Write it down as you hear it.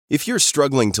If you're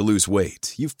struggling to lose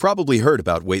weight, you've probably heard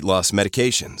about weight loss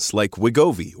medications like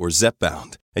Wegovy or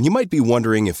Zepbound, and you might be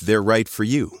wondering if they're right for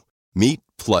you. Meet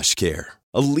PlushCare,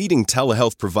 a leading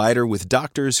telehealth provider with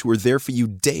doctors who are there for you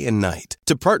day and night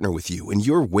to partner with you in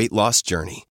your weight loss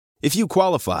journey. If you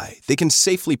qualify, they can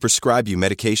safely prescribe you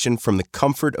medication from the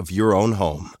comfort of your own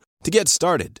home. To get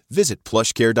started, visit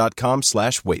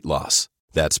plushcare.com/weightloss.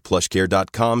 That's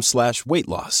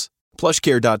plushcare.com/weightloss.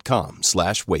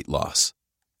 plushcare.com/weightloss.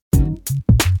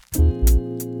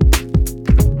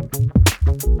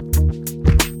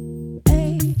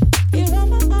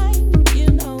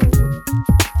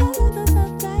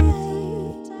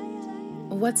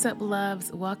 What's up,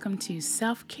 loves? Welcome to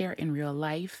Self-Care in Real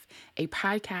Life, a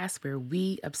podcast where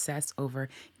we obsess over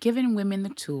giving women the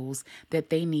tools that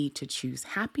they need to choose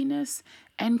happiness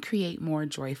and create more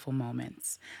joyful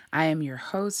moments. I am your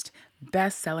host,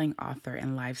 best-selling author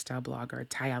and lifestyle blogger,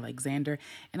 Ty Alexander,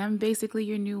 and I'm basically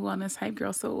your new wellness hype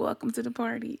girl, so welcome to the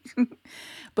party.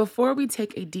 Before we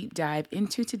take a deep dive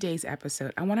into today's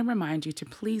episode, I want to remind you to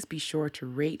please be sure to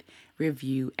rate,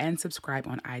 review, and subscribe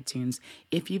on iTunes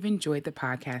if you've enjoyed the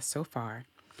podcast so far.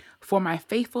 For my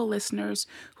faithful listeners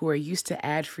who are used to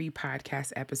ad-free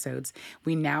podcast episodes,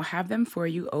 we now have them for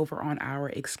you over on our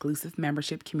exclusive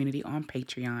membership community on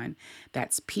Patreon.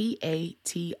 That's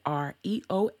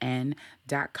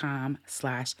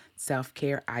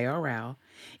patreon.com/selfcareirl.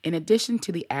 In addition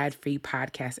to the ad-free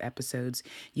podcast episodes,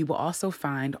 you will also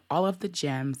find all of the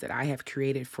gems that I have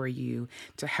created for you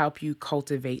to help you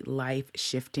cultivate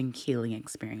life-shifting healing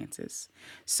experiences.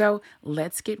 So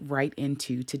let's get right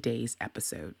into today's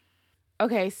episode.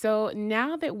 Okay, so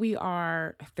now that we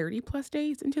are 30 plus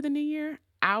days into the new year,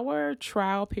 our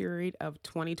trial period of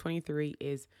 2023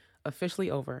 is officially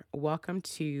over. Welcome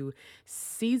to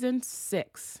season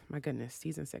 6. My goodness,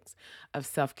 season 6 of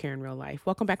Self-Care in Real Life.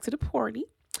 Welcome back to the party.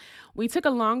 We took a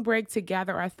long break to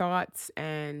gather our thoughts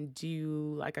and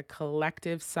do like a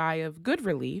collective sigh of good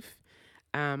relief.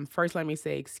 First, let me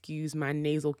say, excuse my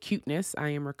nasal cuteness. I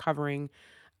am recovering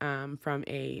from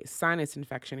a sinus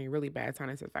infection, a really bad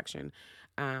sinus infection.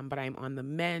 But I'm on the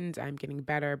mend. I'm getting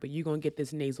better, but you're going to get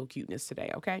this nasal cuteness today,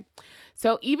 okay?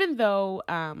 So even though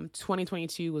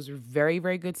 2022 was very,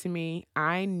 very good to me,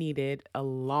 I needed a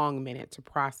long minute to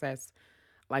process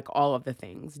like all of the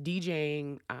things.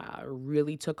 DJing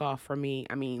really took off for me.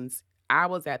 I mean, I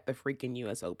was at the freaking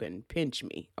US Open. Pinch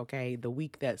me, okay? The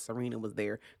week that Serena was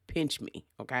there, pinch me,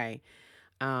 okay?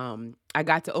 I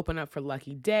got to open up for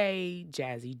Lucky Day,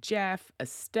 Jazzy Jeff,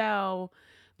 Estelle,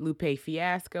 Lupe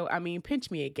Fiasco. I mean, pinch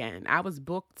me again. I was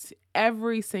booked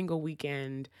every single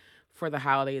weekend for the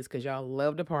holidays because y'all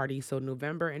love to party. So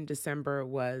November and December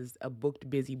was a booked,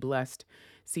 busy, blessed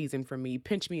season for me.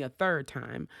 Pinch me a third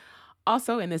time.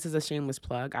 Also, and this is a shameless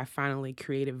plug, I finally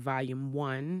created volume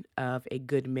 1 of a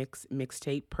Good Mix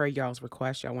mixtape per y'all's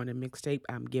request. Y'all want a mixtape?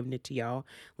 I'm giving it to y'all.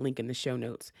 Link in the show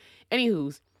notes.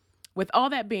 Anywho's, with all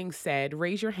that being said,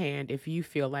 raise your hand if you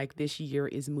feel like this year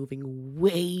is moving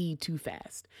way too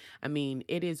fast. I mean,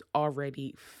 it is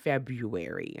already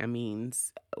February. I mean,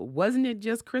 wasn't it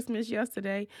just Christmas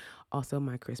yesterday? Also,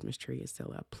 my Christmas tree is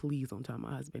still up. Please don't tell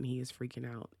my husband. He is freaking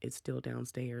out. It's still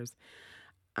downstairs.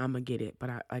 I'm going to get it.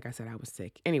 But like I said, I was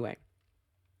sick. Anyway.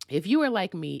 If you are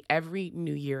like me, every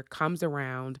new year comes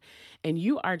around and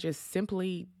you are just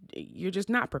simply, you're just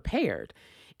not prepared.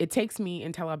 It takes me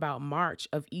until about March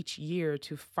of each year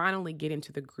to finally get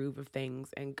into the groove of things.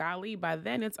 And golly, by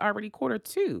then it's already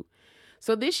Q2.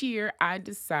 So this year I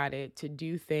decided to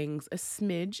do things a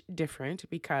smidge different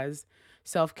because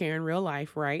self-care in real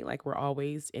life, right? Like we're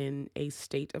always in a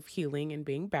state of healing and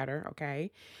being better,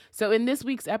 okay? So in this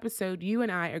week's episode, you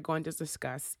and I are going to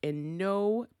discuss in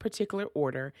no particular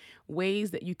order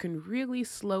ways that you can really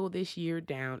slow this year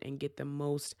down and get the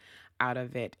most out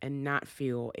of it and not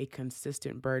feel a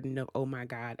consistent burden of, oh my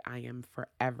God, I am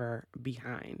forever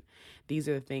behind. These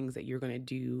are the things that you're going to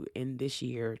do in this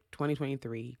year,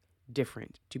 2023,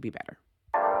 different to be better.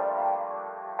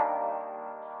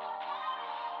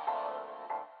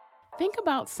 Think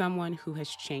about someone who has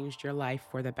changed your life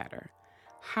for the better.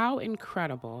 How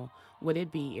incredible would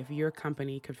it be if your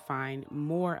company could find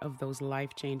more of those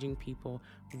life-changing people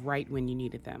right when you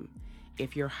needed them?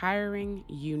 If you're hiring,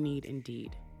 you need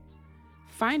Indeed.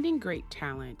 Finding great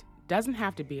talent doesn't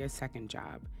have to be a second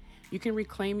job. You can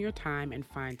reclaim your time and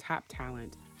find top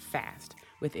talent fast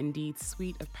with Indeed's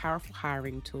suite of powerful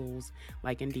hiring tools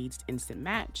like Indeed's Instant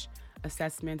Match,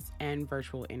 assessments, and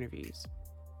virtual interviews.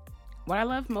 What I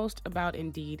love most about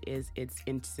Indeed is its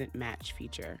Instant Match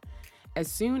feature.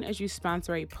 As soon as you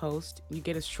sponsor a post, you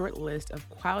get a short list of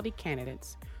quality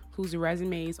candidates whose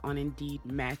resumes on Indeed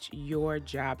match your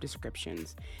job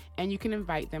descriptions, and you can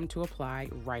invite them to apply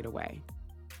right away.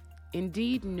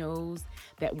 Indeed knows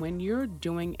that when you're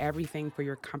doing everything for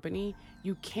your company,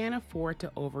 you can't afford to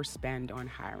overspend on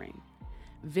hiring.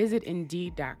 Visit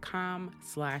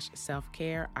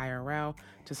Indeed.com/selfcareIRL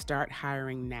to start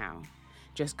hiring now.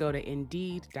 Just go to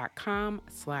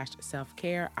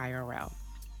Indeed.com/selfcareIRL.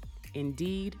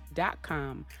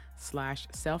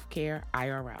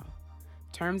 Indeed.com/selfcareIRL.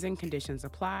 Terms and conditions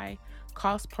apply.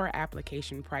 Cost per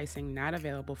application pricing not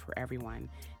available for everyone.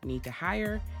 Need to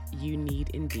hire? You need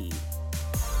Indeed.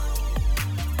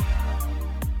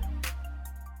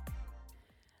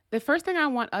 The first thing I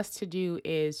want us to do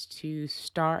is to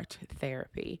start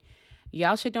therapy.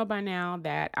 Y'all should know by now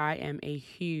that I am a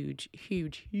huge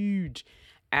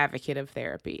advocate of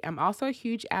therapy. I'm also a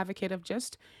huge advocate of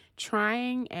just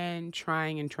trying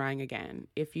again.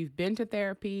 If you've been to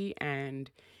therapy and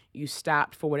you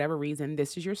stopped for whatever reason,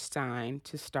 this is your sign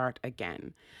to start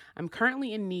again. I'm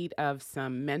currently in need of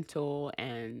some mental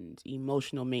and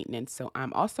emotional maintenance, so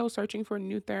I'm also searching for a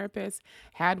new therapist.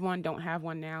 Had one, don't have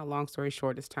one now. Long story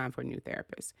short, it's time for a new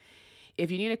therapist. If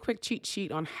you need a quick cheat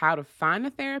sheet on how to find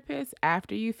a therapist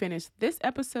after you finish this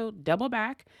episode, double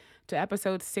back to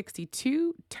episode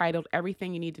 62, titled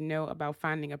Everything You Need to Know About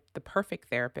Finding the Perfect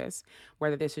Therapist,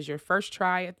 whether this is your first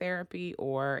try at therapy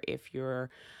or if you're,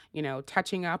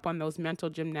 touching up on those mental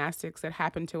gymnastics that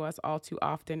happen to us all too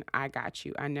often. I got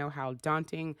you. I know how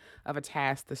daunting of a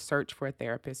task the search for a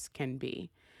therapist can be.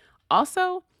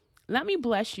 Also, let me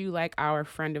bless you like our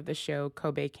friend of the show,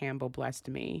 Kobe Campbell, blessed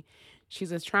me.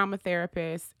 She's a trauma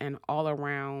therapist and all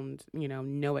around,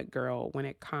 know it girl when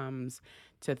it comes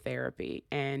to therapy.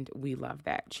 And we love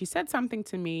that. She said something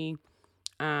to me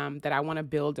that I want to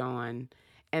build on,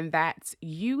 and that's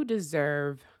you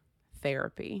deserve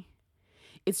therapy.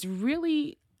 It's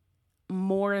really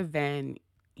more than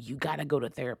you got to go to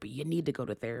therapy. You need to go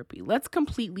to therapy. Let's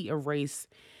completely erase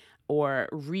or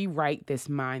rewrite this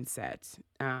mindset.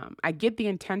 I get the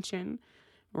intention,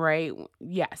 right?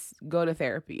 Yes, go to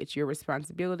therapy. It's your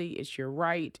responsibility. It's your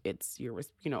right. It's your,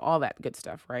 all that good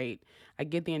stuff, right? I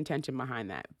get the intention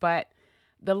behind that. But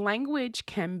the language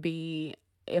can be,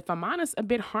 if I'm honest, a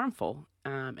bit harmful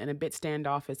and a bit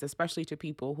standoffish, especially to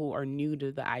people who are new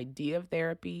to the idea of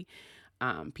therapy,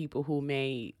 people who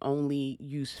may only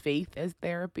use faith as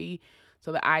therapy.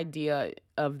 So the idea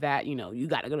of that, you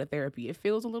got to go to therapy, it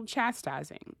feels a little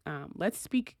chastising. Let's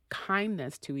speak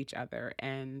kindness to each other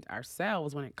and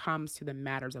ourselves when it comes to the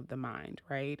matters of the mind,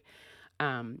 right?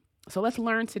 So let's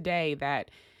learn today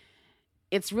that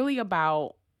it's really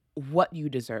about what you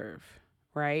deserve,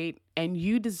 right? And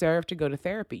you deserve to go to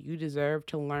therapy. You deserve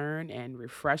to learn and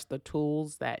refresh the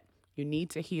tools that you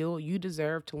need to heal. You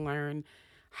deserve to learn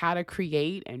how to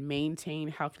create and maintain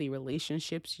healthy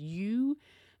relationships. You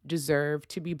deserve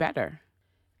to be better.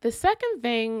 The second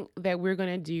thing that we're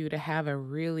going to do to have a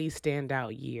really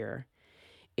standout year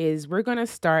is we're going to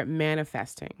start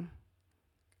manifesting.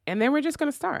 And then we're just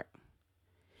going to start.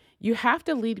 You have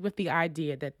to lead with the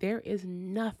idea that there is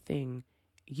nothing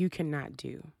you cannot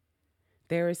do.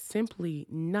 There is simply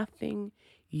nothing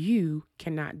you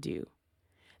cannot do.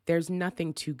 There's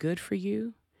nothing too good for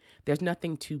you. There's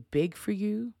nothing too big for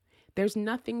you. There's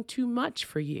nothing too much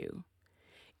for you.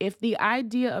 If the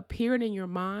idea appeared in your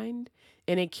mind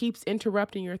and it keeps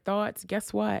interrupting your thoughts,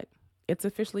 guess what? It's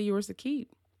officially yours to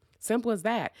keep. Simple as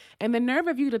that. And the nerve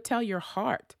of you to tell your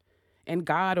heart and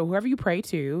God or whoever you pray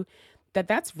to that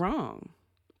that's wrong.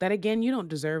 That again, you don't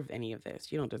deserve any of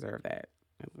this. You don't deserve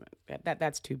that.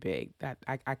 That's too big. That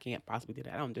I can't possibly do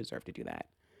that. I don't deserve to do that.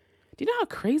 Do you know how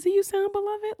crazy you sound,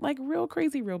 beloved? Like real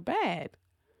crazy, real bad.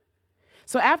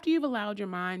 So after you've allowed your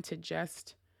mind to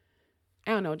just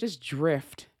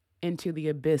drift into the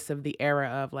abyss of the era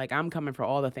of like, I'm coming for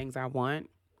all the things I want.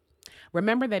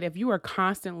 Remember that if you are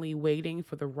constantly waiting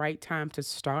for the right time to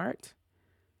start,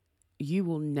 you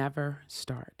will never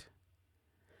start.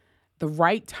 The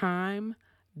right time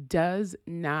does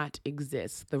not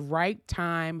exist. The right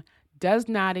time does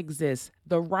not exist.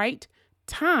 The right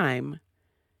time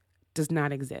does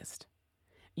not exist.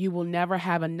 You will never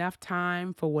have enough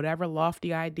time for whatever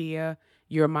lofty idea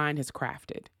your mind has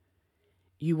crafted.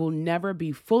 You will never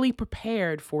be fully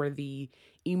prepared for the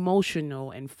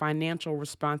emotional and financial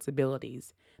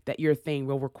responsibilities that your thing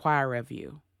will require of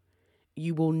you.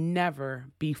 You will never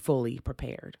be fully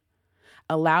prepared.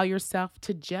 Allow yourself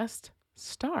to just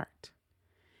start.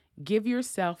 Give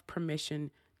yourself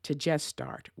permission to just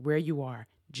start where you are.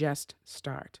 Just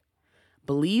start.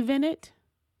 Believe in it,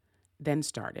 then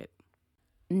start it.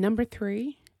 Number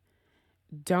 3,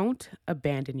 don't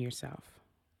abandon yourself.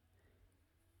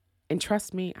 And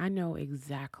trust me, I know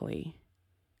exactly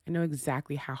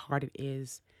how hard it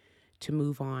is to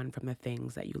move on from the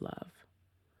things that you love,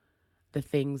 the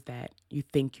things that you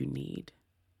think you need.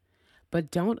 But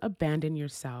don't abandon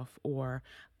yourself or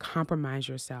compromise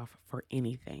yourself for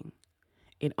anything.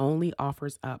 It only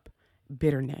offers up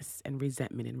bitterness and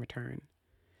resentment in return.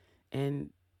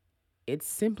 And it's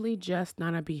simply just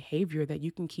not a behavior that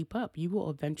you can keep up. You will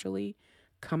eventually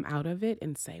come out of it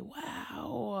and say,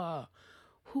 wow,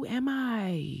 who am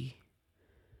I?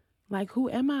 Like, who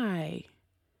am I?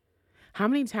 How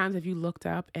many times have you looked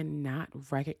up and not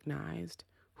recognized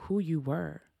who you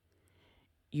were?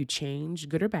 You changed,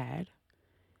 good or bad,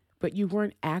 but you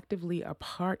weren't actively a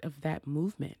part of that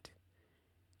movement.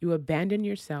 You abandoned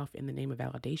yourself in the name of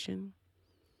validation.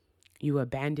 You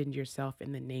abandoned yourself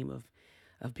in the name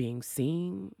of being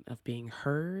seen, of being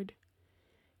heard.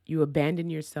 You abandon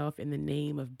yourself in the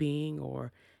name of being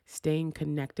or staying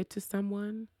connected to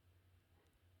someone.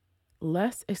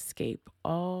 Let's escape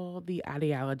all the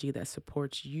ideology that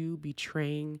supports you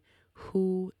betraying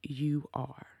who you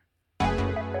are.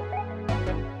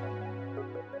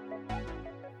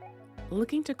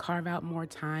 Looking to carve out more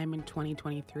time in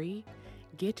 2023?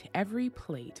 Get Every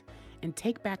Plate and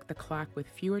take back the clock with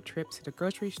fewer trips to the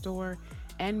grocery store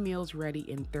and meals ready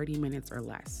in 30 minutes or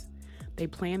less. They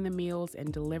plan the meals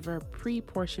and deliver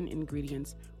pre-portioned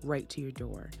ingredients right to your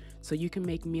door, so you can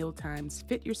make meal times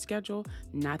fit your schedule,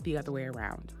 not the other way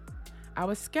around. I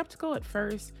was skeptical at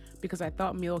first because I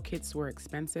thought meal kits were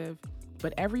expensive,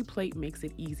 but Every Plate makes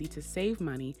it easy to save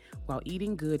money while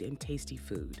eating good and tasty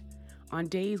food. On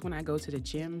days when I go to the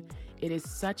gym, it is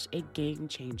such a game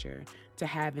changer to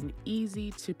have an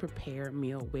easy to prepare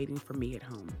meal waiting for me at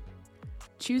home.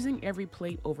 Choosing Every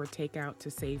Plate over takeout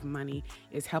to save money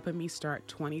is helping me start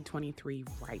 2023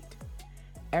 right.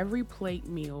 Every Plate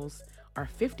meals are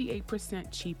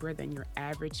 58% cheaper than your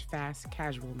average fast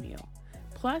casual meal.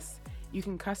 Plus, you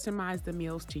can customize the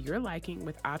meals to your liking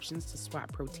with options to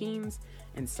swap proteins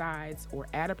and sides or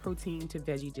add a protein to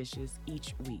veggie dishes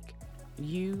each week.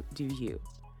 You do you.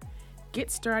 Get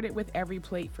started with Every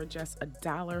Plate for just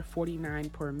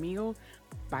 $1.49 per meal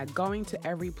by going to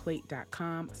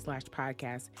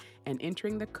everyplate.com/podcast and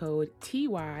entering the code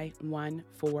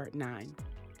TY149.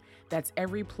 That's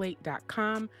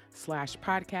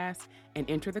everyplate.com/podcast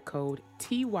and enter the code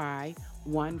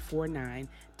TY149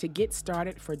 to get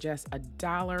started for just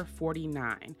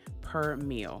 $1.49 per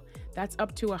meal. That's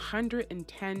up to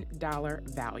 $110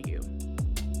 value.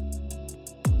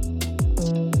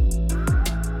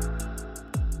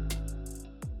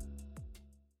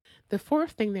 The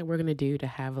fourth thing that we're going to do to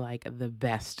have like the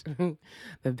best,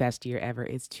 the best year ever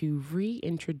is to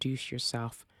reintroduce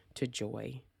yourself to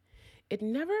joy. It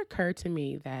never occurred to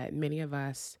me that many of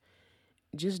us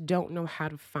just don't know how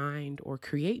to find or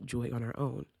create joy on our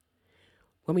own.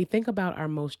 When we think about our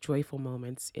most joyful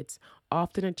moments, it's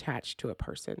often attached to a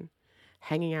person.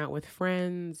 Hanging out with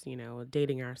friends,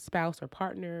 dating our spouse or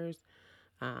partners,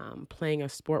 playing a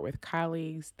sport with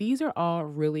colleagues. These are all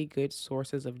really good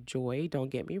sources of joy, don't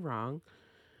get me wrong.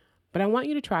 But I want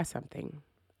you to try something.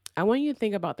 I want you to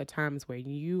think about the times where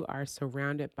you are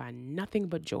surrounded by nothing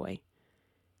but joy,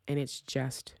 and it's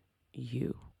just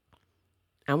you.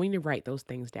 I want you to write those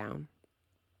things down.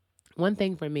 One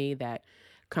thing for me that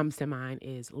comes to mind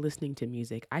is listening to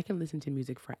music. I can listen to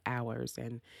music for hours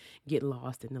and get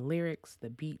lost in the lyrics,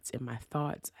 the beats, and my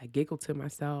thoughts. I giggle to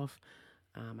myself.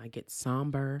 I get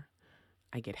somber.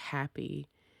 I get happy.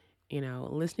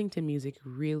 Listening to music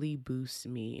really boosts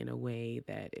me in a way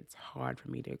that it's hard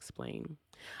for me to explain.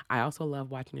 I also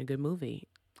love watching a good movie.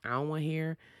 I don't want to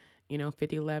hear,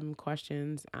 50-11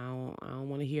 questions. I don't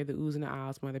want to hear the oohs and the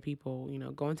ahs from other people.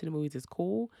 Going to the movies is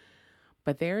cool,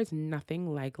 but there is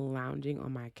nothing like lounging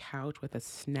on my couch with a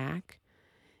snack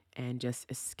and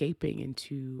just escaping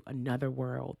into another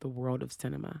world, the world of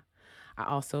cinema. I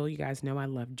also, you guys know I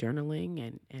love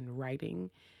journaling and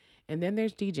writing. And then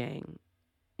there's DJing.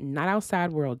 Not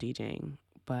outside world DJing,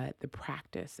 but the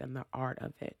practice and the art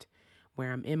of it,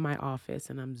 where I'm in my office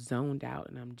and I'm zoned out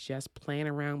and I'm just playing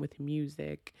around with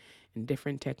music and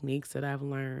different techniques that I've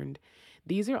learned.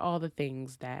 These are all the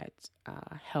things that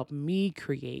help me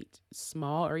create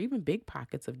small or even big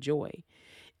pockets of joy.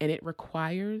 And it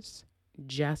requires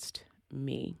just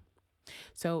me.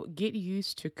 So get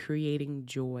used to creating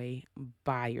joy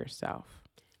by yourself.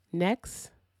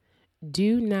 Next,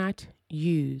 do not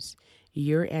use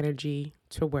your energy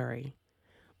to worry.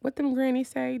 What them grannies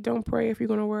say, don't pray if you're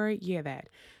going to worry. Yeah, that.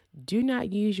 Do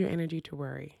not use your energy to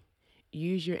worry.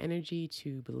 Use your energy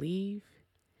to believe.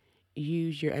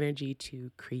 Use your energy to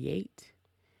create.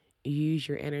 Use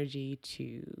your energy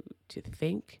to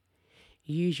think.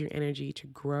 use your energy to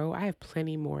grow. I have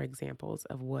plenty more examples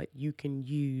of what you can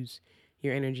use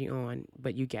your energy on,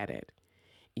 but you get it.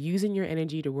 Using your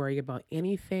energy to worry about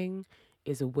anything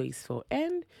is wasteful,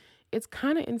 and it's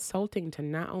kind of insulting to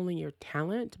not only your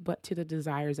talent, but to the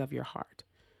desires of your heart.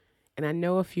 And I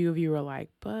know a few of you are like,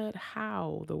 but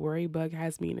how? The worry bug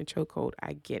has me in a chokehold.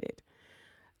 I get it.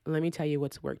 Let me tell you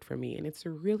what's worked for me. And it's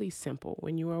really simple.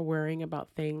 When you are worrying about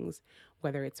things,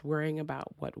 whether it's worrying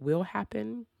about what will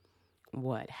happen,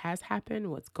 what has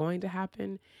happened, what's going to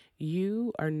happen,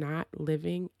 you are not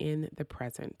living in the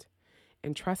present.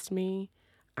 And trust me,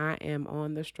 I am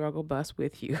on the struggle bus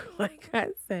with you. Like I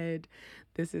said,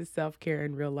 this is self care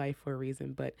in real life for a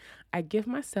reason. But I give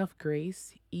myself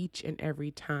grace each and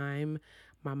every time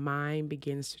my mind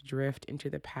begins to drift into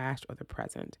the past or the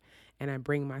present. And I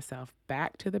bring myself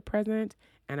back to the present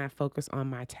and I focus on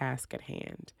my task at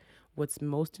hand. What's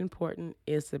most important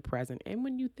is the present. And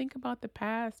when you think about the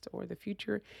past or the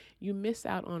future, you miss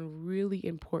out on really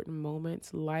important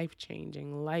moments, life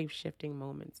changing, life shifting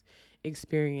moments,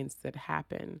 experience that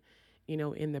happen,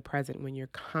 in the present when you're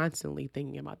constantly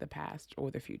thinking about the past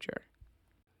or the future.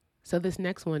 So this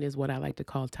next one is what I like to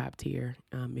call top tier.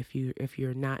 If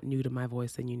you're not new to my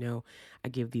voice, then I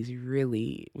give these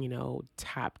really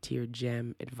top tier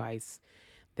gem advice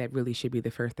that really should be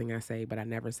the first thing I say, but I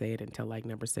never say it until like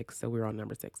number 6. So we're on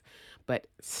number 6. But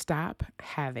stop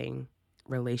having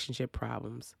relationship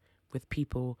problems with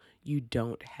people you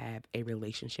don't have a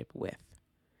relationship with.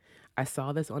 I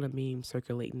saw this on a meme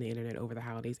circulating the internet over the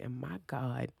holidays, and my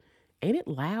God, ain't it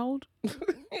loud?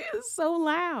 It's so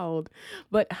loud.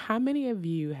 But how many of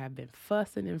you have been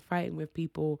fussing and fighting with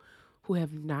people who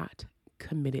have not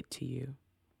committed to you?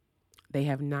 They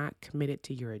have not committed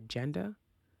to your agenda.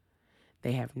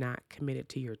 They have not committed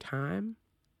to your time.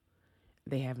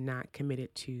 They have not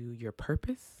committed to your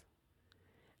purpose.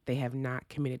 They have not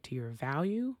committed to your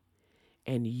value.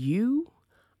 And you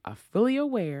are fully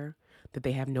aware that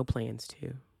they have no plans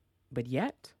to. But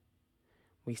yet,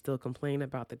 we still complain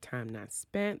about the time not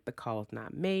spent, the calls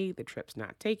not made, the trips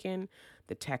not taken,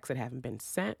 the texts that haven't been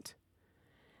sent.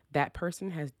 That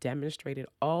person has demonstrated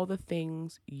all the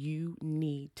things you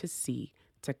need to see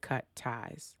to cut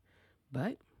ties.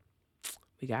 But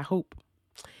we got hope.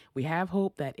 We have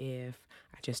hope that if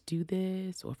I just do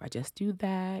this or if I just do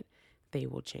that, they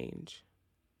will change.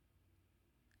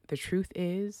 The truth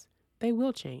is, they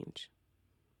will change.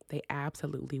 They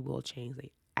absolutely will change.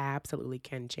 They absolutely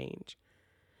can change,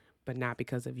 but not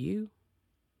because of you.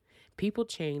 People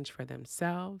change for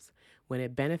themselves when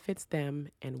it benefits them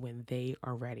and when they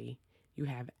are ready. You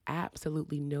have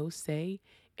absolutely no say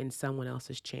in someone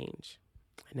else's change.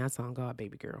 And that's on God,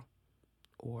 baby girl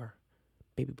or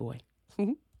baby boy.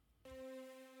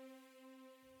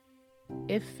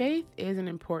 If faith is an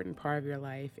important part of your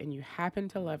life and you happen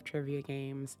to love trivia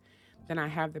games, then I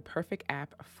have the perfect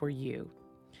app for you.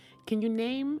 Can you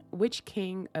name which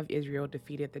king of Israel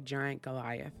defeated the giant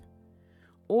Goliath?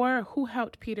 Or who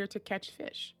helped Peter to catch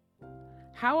fish?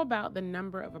 How about the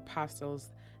number of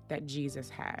apostles that Jesus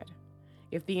had?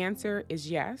 If the answer is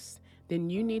yes, then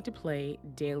you need to play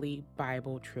daily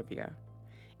Bible trivia.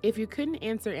 If you couldn't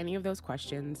answer any of those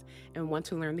questions and want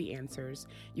to learn the answers,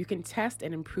 you can test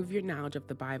and improve your knowledge of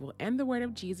the Bible and the Word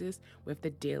of Jesus with the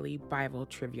Daily Bible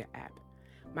Trivia app.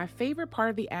 My favorite part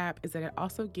of the app is that it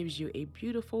also gives you a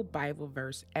beautiful Bible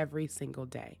verse every single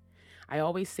day. I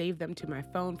always save them to my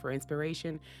phone for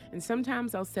inspiration, and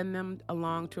sometimes I'll send them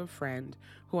along to a friend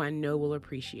who I know will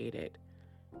appreciate it.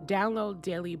 Download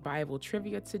Daily Bible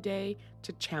Trivia today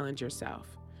to challenge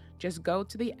yourself. Just go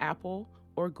to the Apple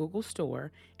or Google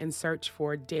Store and search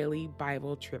for Daily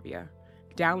Bible Trivia.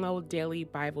 Download Daily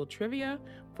Bible Trivia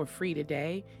for free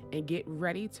today and get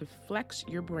ready to flex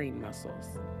your brain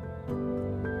muscles.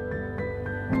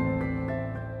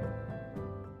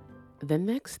 The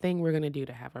next thing we're going to do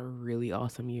to have a really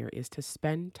awesome year is to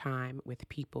spend time with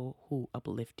people who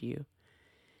uplift you.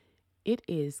 It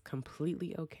is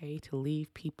completely okay to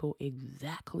leave people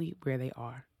exactly where they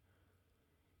are.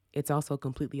 It's also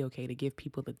completely okay to give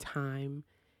people the time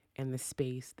and the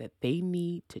space that they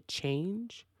need to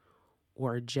change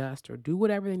or adjust or do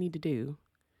whatever they need to do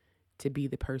to be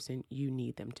the person you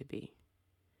need them to be.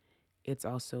 It's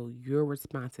also your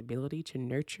responsibility to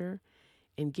nurture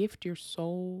and gift your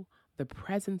soul the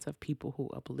presence of people who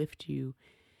uplift you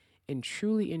and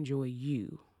truly enjoy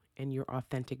you and your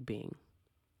authentic being.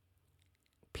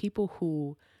 People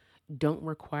who don't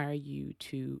require you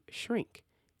to shrink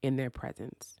in their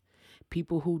presence.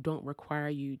 People who don't require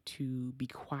you to be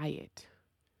quiet.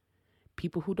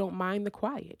 People who don't mind the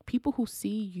quiet. People who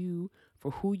see you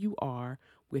for who you are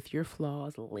with your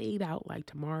flaws laid out like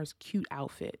Tamar's cute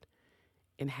outfit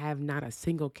and have not a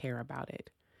single care about it.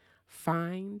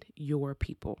 Find your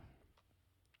people.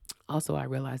 Also, I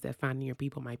realized that finding your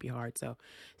people might be hard. So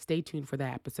stay tuned for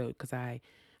that episode because I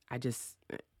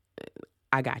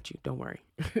got you. Don't worry.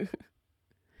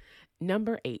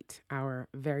 Number 8, our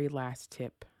very last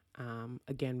tip,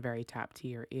 again, very top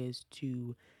tier, is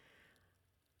to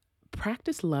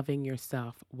practice loving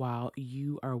yourself while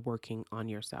you are working on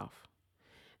yourself.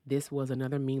 This was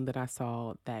another meme that I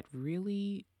saw that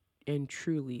really and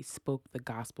truly spoke the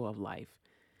gospel of life.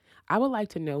 I would like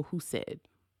to know who said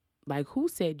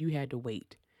you had to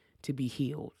wait to be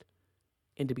healed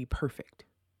and to be perfect,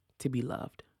 to be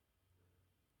loved.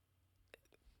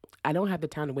 I don't have the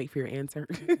time to wait for your answer,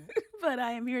 but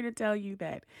I am here to tell you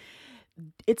that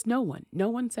it's no one. No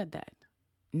one said that.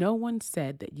 No one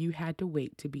said that you had to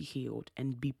wait to be healed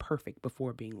and be perfect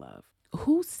before being loved.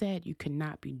 Who said you could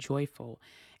not be joyful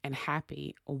and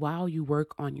happy while you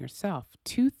work on yourself?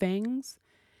 2 things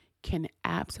can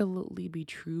absolutely be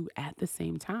true at the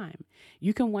same time.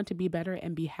 You can want to be better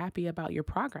and be happy about your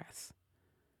progress.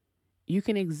 You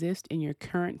can exist in your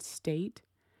current state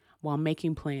while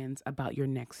making plans about your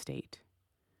next state.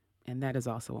 And that is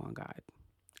also on God.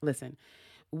 Listen,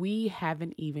 we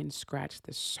haven't even scratched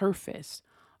the surface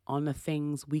on the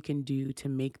things we can do to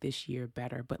make this year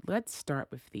better. But let's start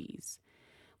with these.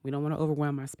 We don't want to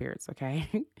overwhelm our spirits, okay?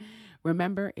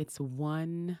 Remember, it's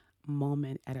one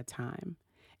moment at a time.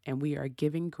 And we are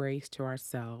giving grace to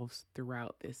ourselves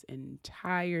throughout this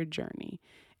entire journey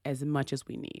as much as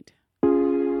we need.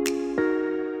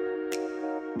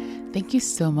 Thank you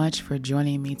so much for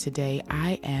joining me today.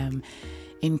 I am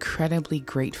incredibly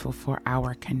grateful for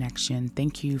our connection.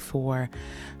 Thank you for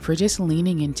just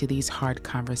leaning into these hard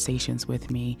conversations with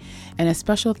me. And a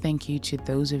special thank you to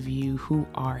those of you who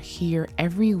are here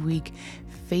every week,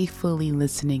 faithfully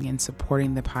listening and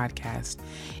supporting the podcast.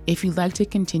 If you'd like to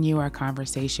continue our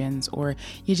conversations or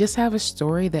you just have a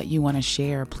story that you want to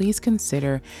share, please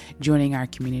consider joining our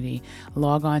community.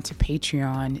 Log on to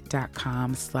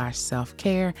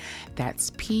patreon.com/selfcare. That's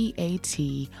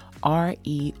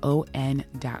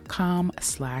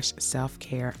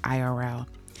patreon.com/selfcareIRL.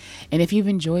 And if you've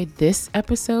enjoyed this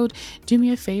episode, do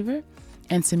me a favor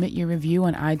and submit your review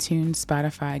on iTunes,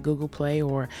 Spotify, Google Play,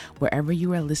 or wherever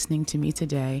you are listening to me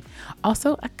today.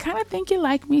 Also, I kind of think you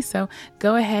like me, so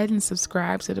go ahead and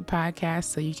subscribe to the podcast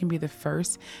so you can be the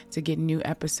first to get new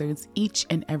episodes each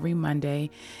and every Monday.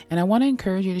 And I want to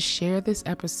encourage you to share this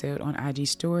episode on IG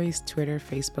Stories, Twitter,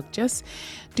 Facebook. Just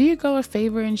do your girl a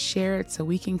favor and share it so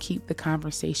we can keep the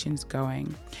conversations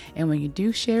going. And when you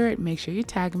do share it, make sure you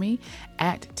tag me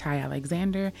at Ty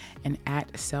Alexander and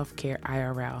at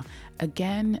SelfCareIRL.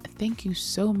 Again, thank you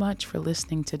so much for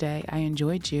listening today. I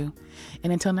enjoyed you.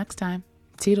 And until next time,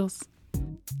 toodles.